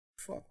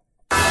Fuck.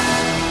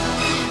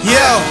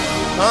 Yo,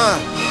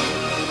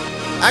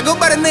 I go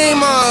by the name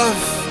of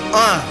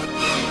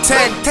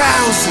 10,000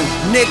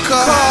 nigga.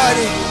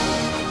 Cardigan.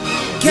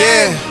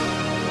 Yeah.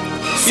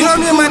 You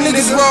know me and my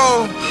niggas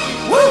roll.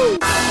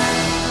 Woo.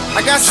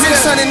 I got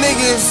 600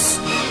 niggas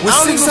with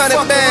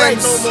 600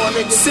 bands,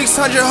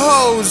 600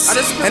 hoes,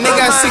 and they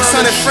got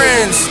 600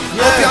 friends.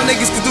 Hope y'all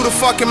niggas can do the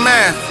fucking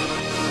math.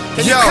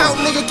 Can you count,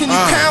 nigga? Can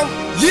you count?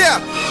 Yeah.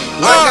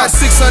 I got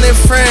 600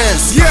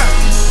 friends. Yeah.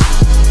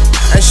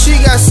 And she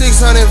got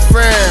 600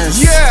 friends.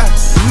 Yeah,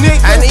 nigga.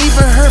 And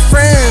even her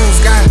friends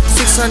got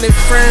 600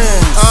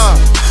 friends.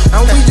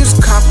 And we just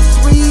cop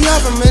 3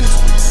 of them and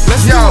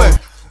let's do it.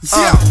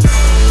 Yeah.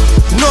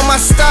 You know my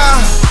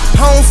style?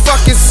 I don't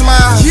fucking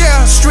smile.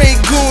 Yeah. Straight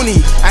goonie.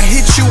 I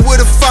hit you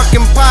with a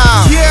fucking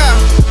pile. Yeah.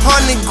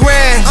 100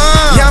 grand.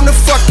 Yeah, I'm the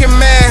fucking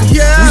man.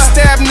 Yeah. We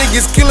stab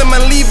niggas, kill them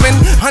and leave them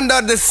under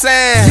the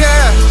sand.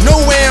 Yeah.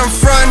 Nowhere in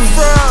front.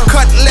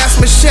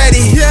 Cutlass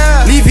machete.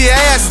 Yeah. Leave your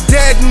ass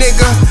dead,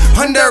 nigga,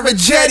 under a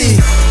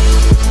jetty.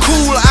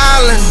 Cool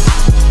island.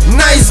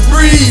 Nice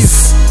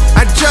breeze.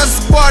 I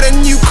just bought a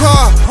new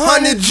car,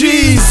 100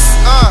 G's.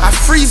 I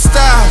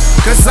freestyle,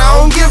 cause I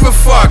don't give a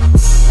fuck.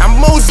 And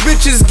most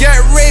bitches get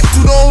raped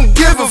who don't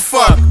give a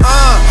fuck.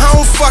 I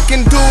don't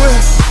fucking do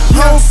it,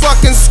 I don't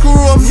fucking screw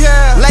them.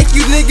 Like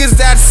you niggas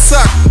that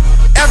suck,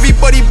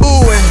 everybody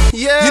booing.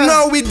 You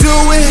know we do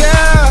it,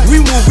 we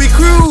move, we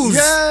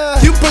cruise.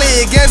 You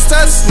play against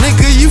us,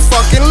 nigga, you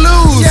fucking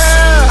lose.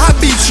 I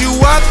beat you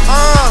up,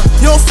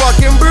 you're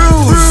fucking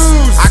bruise.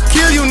 I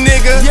kill you,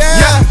 nigga,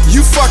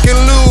 you fucking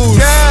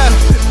lose.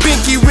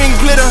 Pinky ring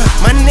glitter,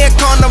 my neck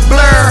on the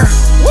blur.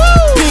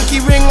 Pinky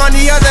ring on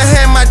the other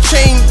hand, my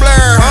chain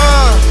blur.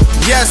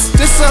 Yes,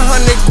 this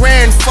 100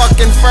 grand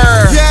fucking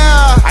fur.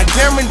 I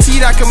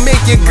guaranteed I can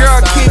make your girl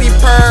kitty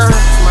purr.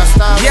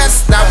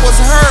 Yes, that was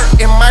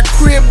her in my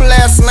crib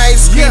last night,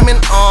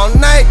 screaming all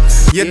night.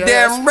 You're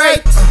damn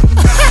right.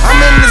 I'm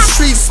in the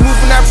streets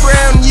moving that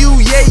brown you,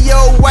 yeah,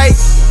 yo, white.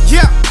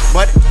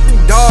 But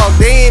dog,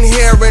 they ain't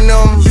hearing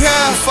them. You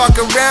fuck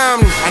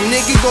around, a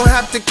nigga gon'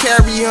 have to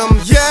carry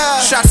him.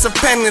 Shots of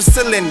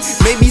penicillin,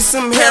 maybe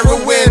some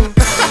heroin.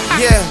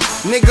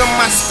 Nigga,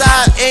 my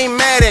style ain't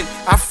mad at.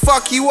 I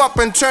fuck you up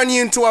and turn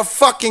you into a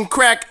fucking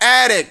crack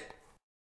addict.